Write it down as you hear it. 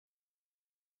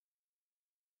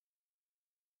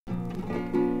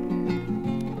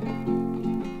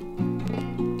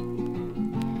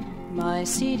My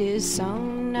seed is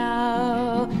sown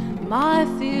now, my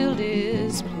field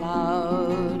is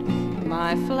plowed,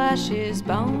 my flesh is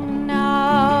bone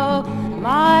now,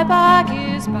 my back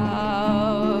is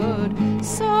bowed.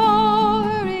 So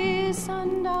hurry,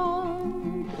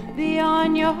 sundown, be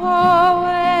on your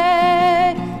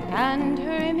way, and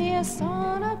hurry me a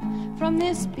sun up from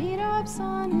this beat-up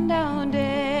sundown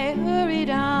day. Hurry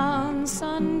down,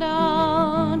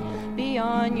 sundown, be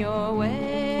on your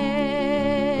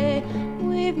way.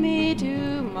 With me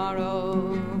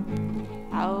tomorrow,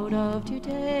 out of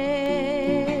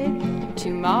today.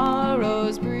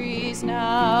 Tomorrow's breeze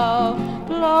now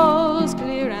blows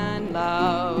clear and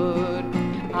loud.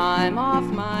 I'm off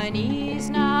my knees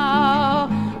now,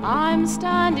 I'm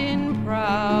standing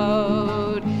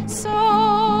proud.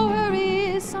 So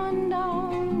hurry,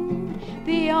 sundown,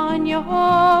 be on your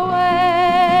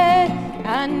way,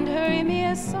 and hurry me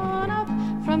a sun up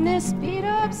from this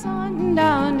beat-up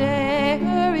sundown day.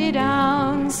 Hurry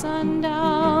down,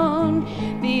 sundown,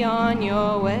 be on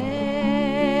your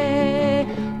way.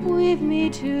 With me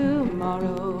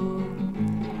tomorrow,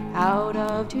 out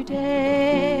of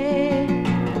today.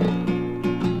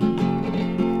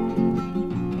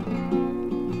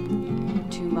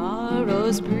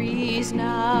 Tomorrow's breeze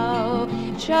now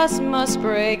just must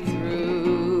break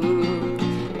through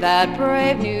that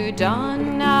brave new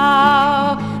dawn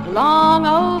now, long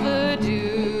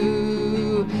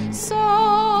overdue. So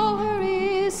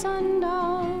hurry,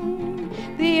 sundown,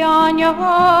 be on your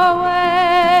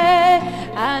way,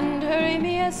 and hurry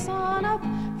me a sun up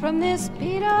from this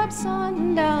beat-up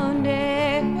sundown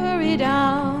day. Hurry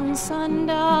down,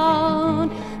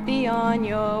 sundown, be on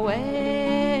your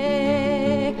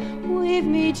way. With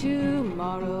me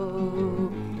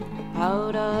tomorrow,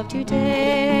 out of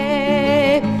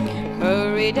today.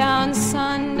 Hurry down,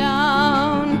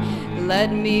 sundown,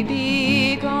 let me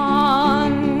be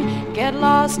gone. Get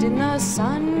lost in the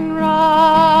sunrise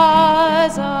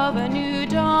of a new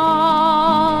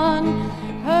dawn.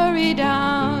 Hurry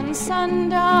down,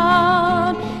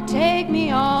 sundown, take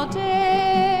me all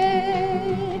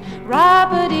day.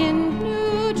 Wrap it in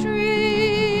new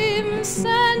dreams,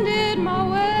 send it my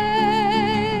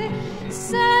way,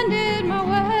 send it my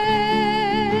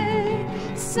way,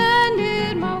 send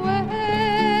it my way.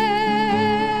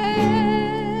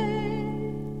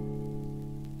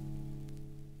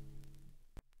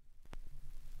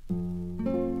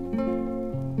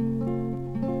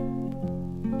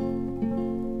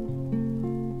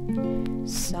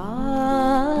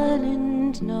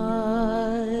 Silent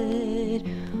night,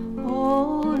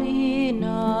 holy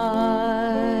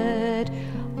night,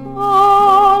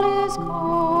 all is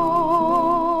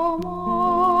calm,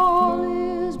 all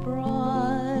is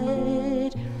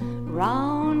bright,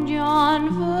 round yon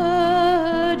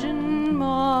virgin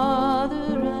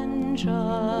mother and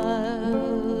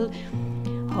child,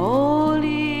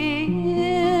 holy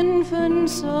infant,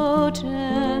 so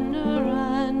tender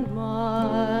and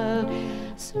mild.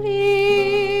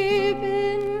 Sleep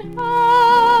in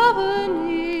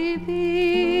heavenly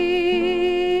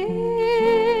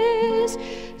peace,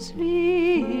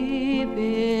 sleep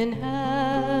in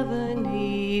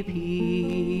heavenly peace.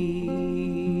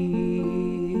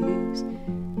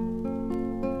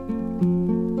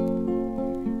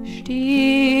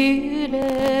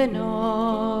 Stille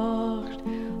Nacht,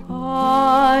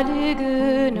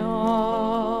 heilige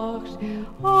Nacht,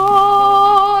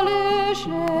 alle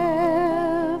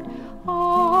schläft,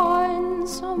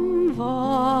 einsam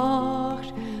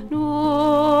wacht,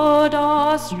 nur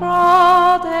das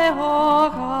strahlte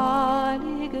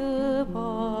hochheilige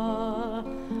Paar.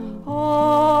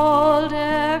 Hol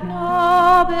der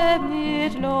Knabe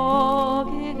mit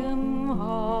lockigem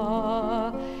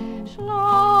Haar,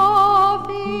 schlaf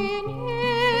in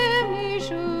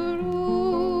himmlischer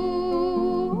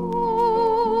Ruhe,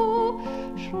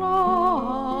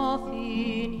 schlaf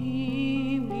in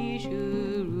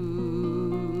himmlischer Ruhe.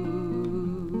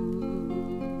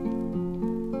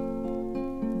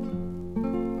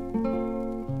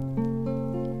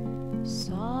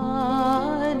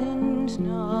 Silent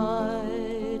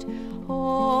night,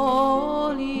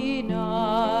 holy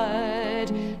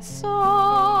night,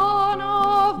 Son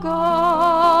of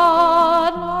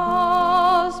God,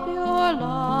 lost pure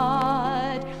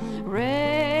light,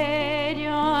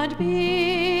 radiant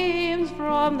beams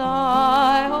from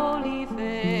thy holy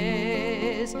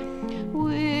face,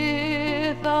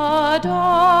 with the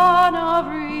dawn of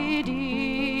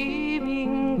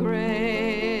redeeming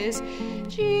grace.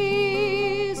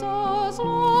 Jesus,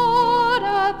 Lord,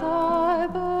 at thy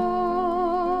birth,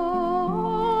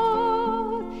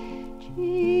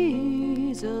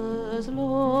 Jesus,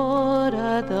 Lord,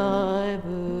 at thy